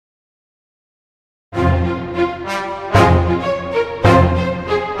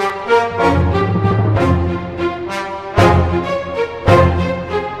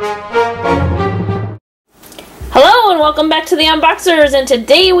welcome back to the Unboxers, and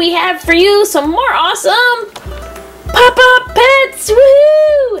today we have for you some more awesome pop-up pets.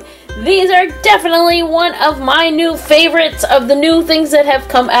 Woohoo! These are definitely one of my new favorites of the new things that have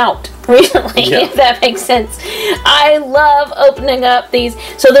come out recently, if that makes sense. I love opening up these.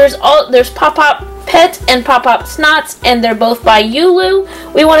 So there's pop-up pets and pop-up snots, and they're both by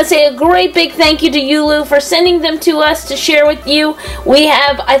Yulu. We want to say a great big thank you to Yulu for sending them to us to share with you. We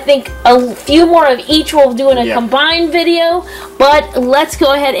have, I think, a few more of each we'll do in a combined video, but let's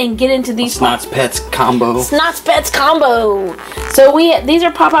go ahead and get into these. Snots Pets combo. Snots Pets combo. So these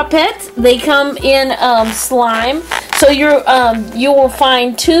are pop-up pets. They come in slime. So you will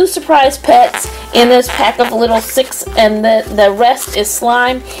find 2 surprise pets in this pack of little 6, and the rest is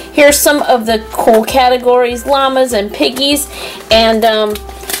slime. Here's some of the cool categories: llamas and piggies, and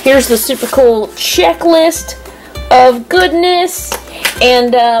here's the super cool checklist of goodness.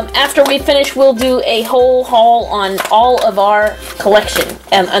 And after we finish, we'll do a whole haul on all of our collection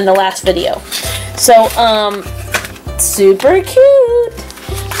on the last video. So super cute.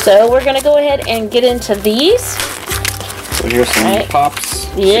 So we're gonna go ahead and get into these. So here's some pops.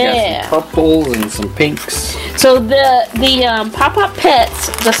 Yeah. So some purples and some pinks. So the pop-up pets,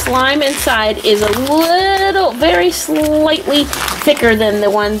 the slime inside is a little, very slightly thicker than the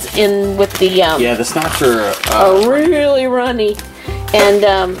ones in with the yeah, the snots are really runny, and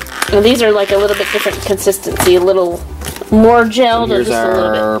these are like a little bit different consistency, a little more gelled, or just a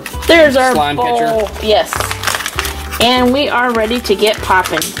little bit. There's our slime bowl. pitcher. Yes, and we are ready to get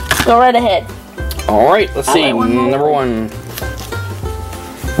popping. Go right ahead. All right, let's see. Number 1.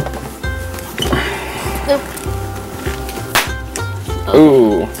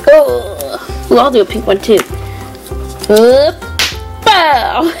 Ooh. Oh. Ooh, I'll do a pink one too.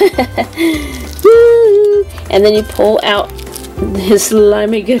 Bow. And then you pull out this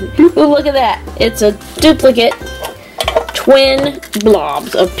slimy goodness. Ooh, look at that. It's a duplicate twin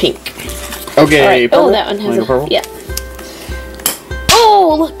blobs of pink. Okay. Right. Oh, that one has purple. Yeah.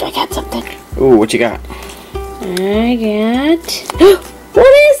 Oh, look, I got something. Ooh, what you got? I got...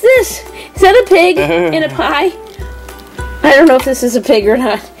 What is this? Is that a pig in a pie? I don't know if this is a pig or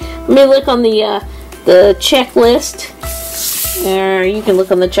not. Let me look on the checklist. Or you can look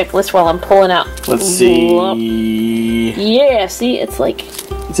on the checklist while I'm pulling out. Let's see. Yeah, see, it's like...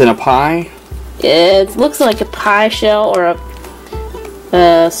 It's in a pie? It looks like a pie shell or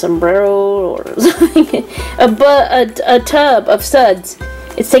a sombrero or something. A tub of suds.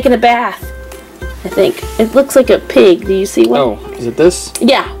 It's taking a bath, I think. It looks like a pig. Do you see one? Oh, is it this?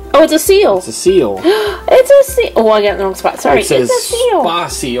 Yeah. Oh, it's a seal. It's a seal. It's a seal. Oh, I got it in the wrong spot. Sorry. It says it's a seal. spa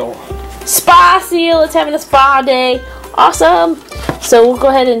seal. Spa seal. It's having a spa day. Awesome. So we'll go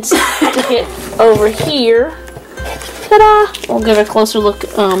ahead and stick it over here. Ta-da! We'll give it a closer look.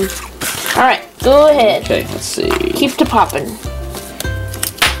 Alright, go ahead. Okay, let's see. Keep to popping.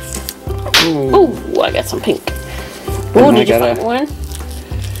 Ooh, I got some pink. Ooh, did you find one?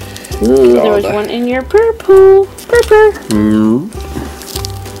 Ooh, there was one in your purple.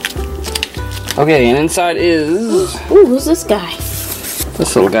 Okay, and inside is... Ooh, who's this guy?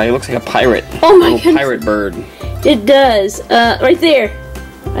 This little guy, he looks like a pirate. Oh my goodness. Pirate bird. It does. Right there.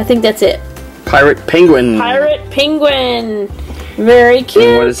 I think that's it. Pirate penguin. Pirate penguin. Very cute.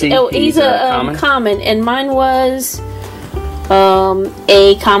 And what is he? Oh, he's a common, and mine was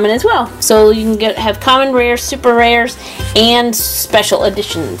a common as well. So you can have common rares, super rares, and special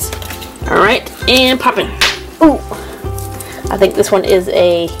editions. Alright, and popping. Ooh. I think this one is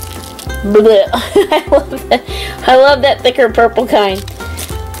a... Bleh. I love that thicker purple kind.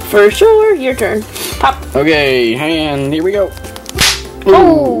 For sure. Your turn. Pop. Okay, and here we go.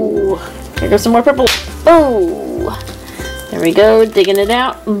 Oh, here goes some more purple. Oh, there we go. Digging it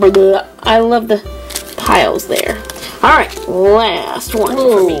out. Bleh. I love the piles there. All right, last one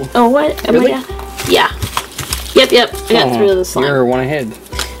for me. Oh, what? Really? Yeah. Yep. I got 3 of the slime. You're one ahead.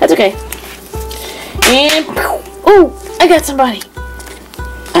 That's okay. And oh, I got somebody.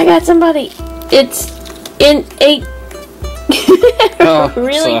 It's in a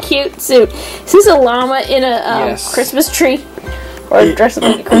really cute suit. Is this a llama in a Christmas tree? Or dressed up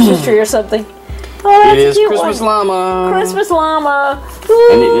like a Christmas tree or something? Oh, that's a cute Christmas one. llama. Christmas llama. Ooh,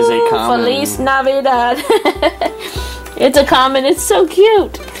 and it is a common. Feliz Navidad. It's a common. It's so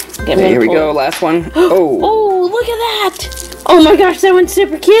cute. Okay, here we go. Last one. Oh, look at that. Oh my gosh, that one's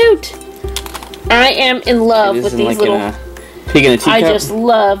super cute. I am in love with these little... Pig in a teacup? I just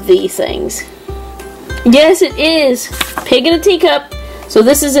love these things. Yes, it is. Pig in a teacup. So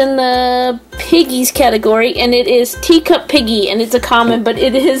this is in the piggies category, and it is Teacup Piggy, and it's a common, but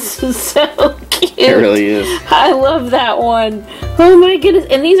it is so cute. It really is. I love that one. Oh my goodness.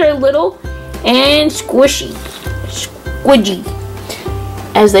 And these are little and squishy. squidgy,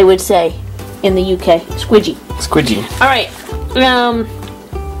 as they would say in the UK. Squidgy. Squidgy. All right.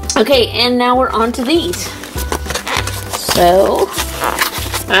 Okay, and now we're on to these. So,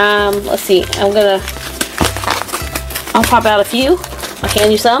 let's see. I'll pop out a few. I'll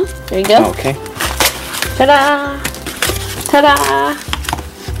hand you some. There you go. Okay. Ta-da! Ta-da!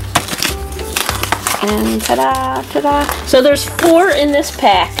 And ta-da! Ta-da! So there's 4 in this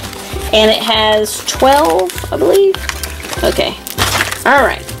pack, and it has 12, I believe. Okay. All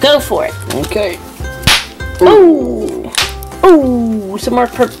right, go for it. Okay. Ooh! Ooh! Some more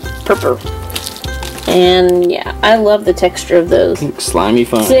purple. And yeah, I love the texture of those. Pink slimy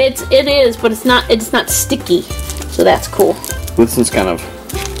fun. So it is, but it's not sticky. So that's cool. This one's kind of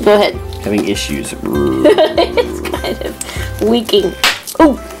Go ahead. having issues. It's kind of leaking.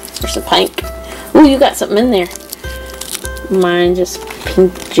 Oh, there's a pink. Oh, you got something in there. Mine just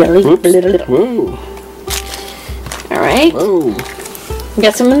pink jelly. Whoops. Whoa. Alright. Whoa. You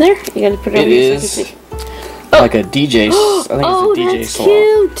got some in there? You gotta put it It over here is so I can see. like a DJ. I think Oh, it's a DJ that's sloth.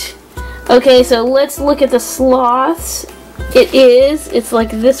 cute. Okay, so let's look at the sloths. It's like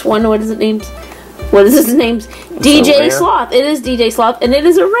this one. What is it named? What is his name? DJ rare. Sloth. It is DJ Sloth, and it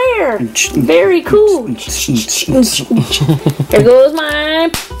is a rare. Very cool. Here goes my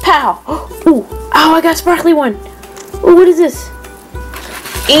pow. Ooh. Oh, I got a sparkly one. Ooh, what is this?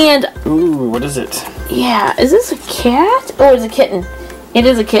 And Ooh, what is it? yeah, is this a cat? Oh, it's a kitten. It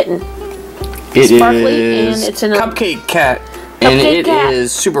is a kitten. It Sparkly, is and it's in a Cupcake Cat. And Cupcake it cat.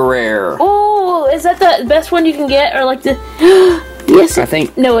 is super rare. Oh, is that the best one you can get, or like the? Yes. I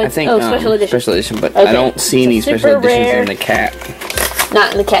think. No, it's special edition. Special edition, but I don't see any Super special editions rare. in the cat.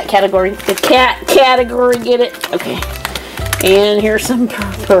 Not in the cat category. The cat category, get it? Okay. And here's some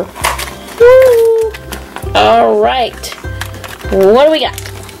purple. Woo! All right. What do we got?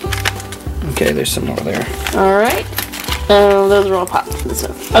 Okay, there's some over there. All right. Oh, those are all popped. This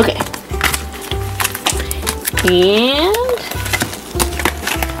one. Okay.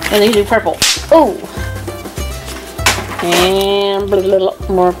 And then you do purple. Oh. And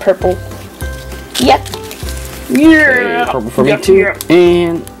more purple. Yep. Yeah. Okay, purple for me Yep, too. yep.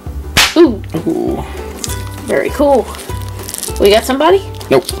 And Ooh. ooh. Very cool. We got somebody?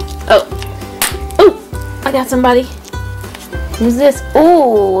 Nope. Oh. Ooh. I got somebody. Who's this?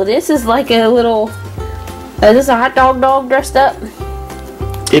 Oh, this is like a little. Is this a hot dog dressed up?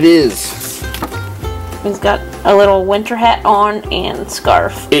 It is. He's got a little winter hat on and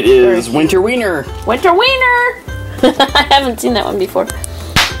scarf. It is Winter Wiener. Winter Wiener! I haven't seen that one before.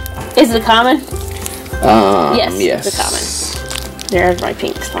 Is it a common? Yes, yes. it's a common. There's my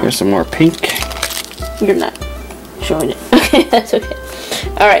pink slime. There's some more pink. You're not showing it. Okay, that's okay.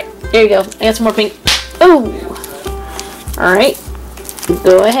 Alright, here you go. I got some more pink. Ooh! Alright.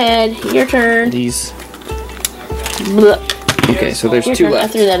 Go ahead. Your turn. These. Blah. Okay, so there's Your 2 turn. left. I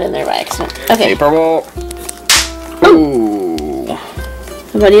threw that in there by accident. Okay. Okay, purple. Ooh.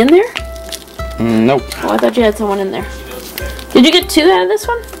 Somebody in there? Nope. Oh, I thought you had someone in there. Did you get 2 out of this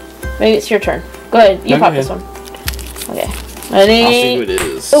one? Maybe it's your turn. Go ahead. You No, pop go this ahead. one. Okay. Ready? I'll see who it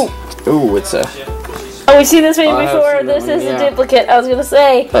is. Ooh. Ooh, it's a. Oh, we've seen this one I have before. seen that This one, is yeah. a duplicate. I was gonna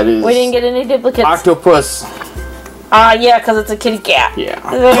say. That is We didn't get any duplicates. Octopus. Yeah, because it's a kitty cat. Yeah.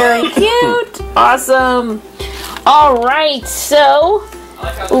 Very cute. Awesome. All right, so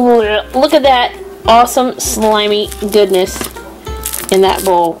look at that awesome slimy goodness in that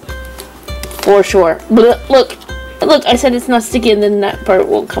bowl, for sure. Look, I said it's not sticky, and then that part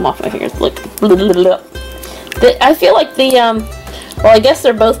won't come off my fingers. Look. I feel like the well, I guess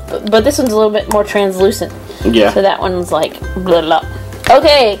they're both, but this one's a little bit more translucent. Yeah. So that one's like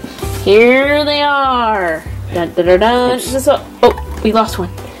Okay, here they are. Dun, dun, dun, dun. Oh, we lost one.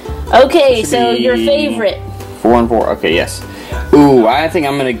 Okay, so your favorite. 4 and 4. Okay, yes. Ooh, I think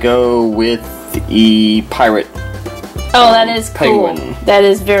I'm gonna go with the pirate. Oh, that is cool. Penguin. That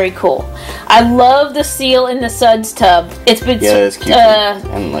is very cool. I love the seal in the suds tub. It's been Yeah, it's cute.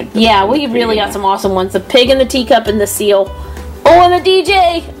 And like yeah, we really got some awesome ones. The pig in the teacup and the seal. Oh, and the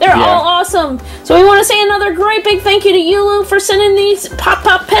DJ. They're all awesome. So we want to say another great big thank you to Yulu for sending these Pop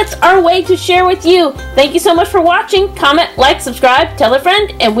pets our way to share with you. Thank you so much for watching. Comment, like, subscribe, tell a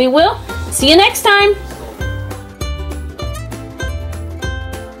friend, and we will see you next time.